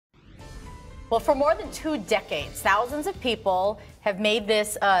Well, for more than 2 decades, thousands of people have made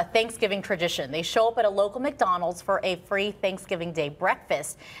this Thanksgiving tradition. They show up at a local McDonald's for a free Thanksgiving Day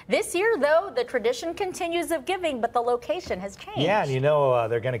breakfast. This year, though, the tradition continues of giving, but the location has changed. Yeah, and you know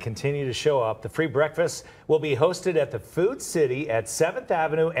they're going to continue to show up. The free breakfast will be hosted at the Food City at 7th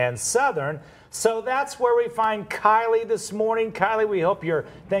Avenue and Southern. So that's where we find Kylie this morning. Kylie, we hope your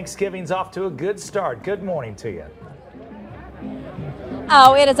Thanksgiving's off to a good start. Good morning to you.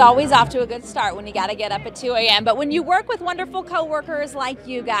 Oh, it is always off to a good start when you got to get up at 2 a.m. But when you work with wonderful coworkers like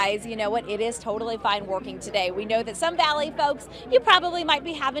you guys, you know what? It is totally fine working today. We know that some Valley folks, you probably might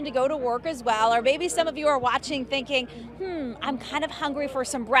be having to go to work as well. Or maybe some of you are watching thinking, I'm kind of hungry for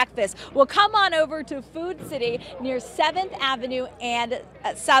some breakfast. Well, come on over to Food City near 7th Avenue and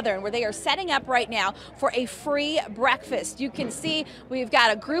Southern, where they are setting up right now for a free breakfast. You can see we've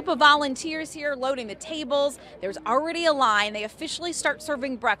got a group of volunteers here loading the tables. There's already a line. They officially start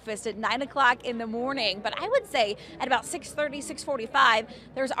serving breakfast at 9 o'clock in the morning, but I would say at about 6:30, 6:45,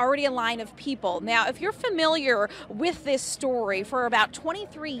 there's already a line of people. Now, if you're familiar with this story, for about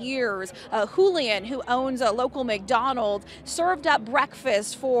 23 years, Julian, who owns a local McDonald, served up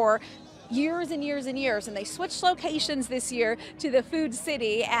breakfast for years and years and years, and they switched locations this year to the Food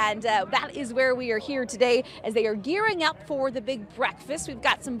City, and that is where we are here today as they are gearing up for the big breakfast. We've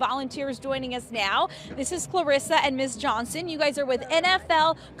got some volunteers joining us now. This is Clarissa and Ms. Johnson. You guys are with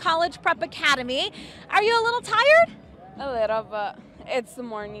NFL College Prep Academy. Are you a little tired? A little, but it's the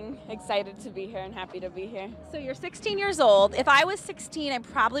morning. Excited to be here and happy to be here. So you're 16 years old. If I was 16, I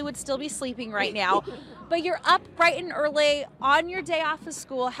probably would still be sleeping right now. But you're up bright and early on your day off of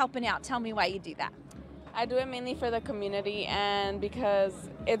school helping out. Tell me why you do that. I do it mainly for the community and because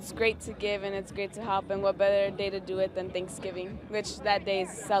it's great to give and it's great to help, and what better day to do it than Thanksgiving, which that day is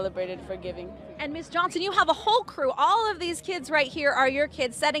celebrated for giving. And Ms. Johnson, you have a whole crew. All of these kids right here are your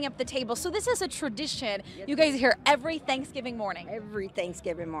kids setting up the table. So this is a tradition. You guys are here every Thanksgiving morning. Every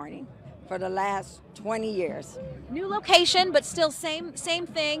Thanksgiving morning for the last 20 years. New location, but still same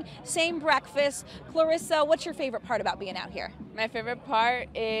thing, same breakfast. Clarissa, what's your favorite part about being out here? My favorite part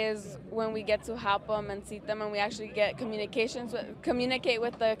is when we get to help them and seat them, and we actually get communicate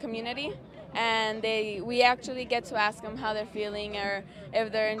with the community, and we actually get to ask them how they're feeling or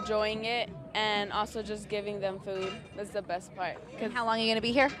if they're enjoying it, and also just giving them food. That's the best part. And how long are you going to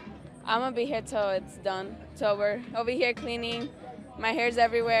be here? I'm going to be here till it's done. So we're over here cleaning. My hair's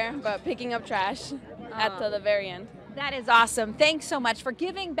everywhere, but picking up trash till the very end. That is awesome. Thanks so much for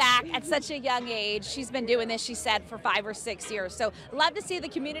giving back at such a young age. She's been doing this, she said, for 5 or 6 years. So love to see the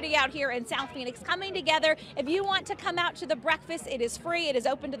community out here in South Phoenix coming together. If you want to come out to the breakfast, it is free. It is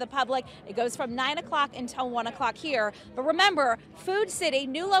open to the public. It goes from 9 o'clock until 1 o'clock here. But remember, Food City,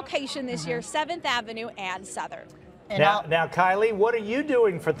 new location this year, 7th Avenue and Southern. Now, Kylie, what are you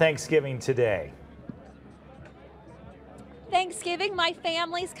doing for Thanksgiving today? Thanksgiving, my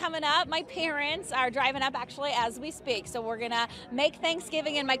family's coming up. My parents are driving up actually as we speak. So we're gonna make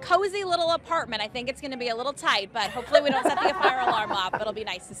Thanksgiving in my cozy little apartment. I think it's gonna be a little tight, but hopefully we don't set the fire alarm off. It'll be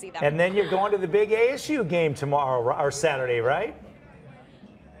nice to see them. And then you're going to the big ASU game tomorrow or Saturday, right?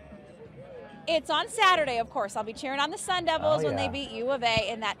 It's on Saturday, of course. I'll be cheering on the Sun Devils when they beat U of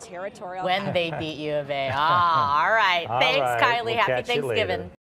A in that territorial. When they beat U of A. All right. Thanks, Kylie. We'll Happy Thanksgiving.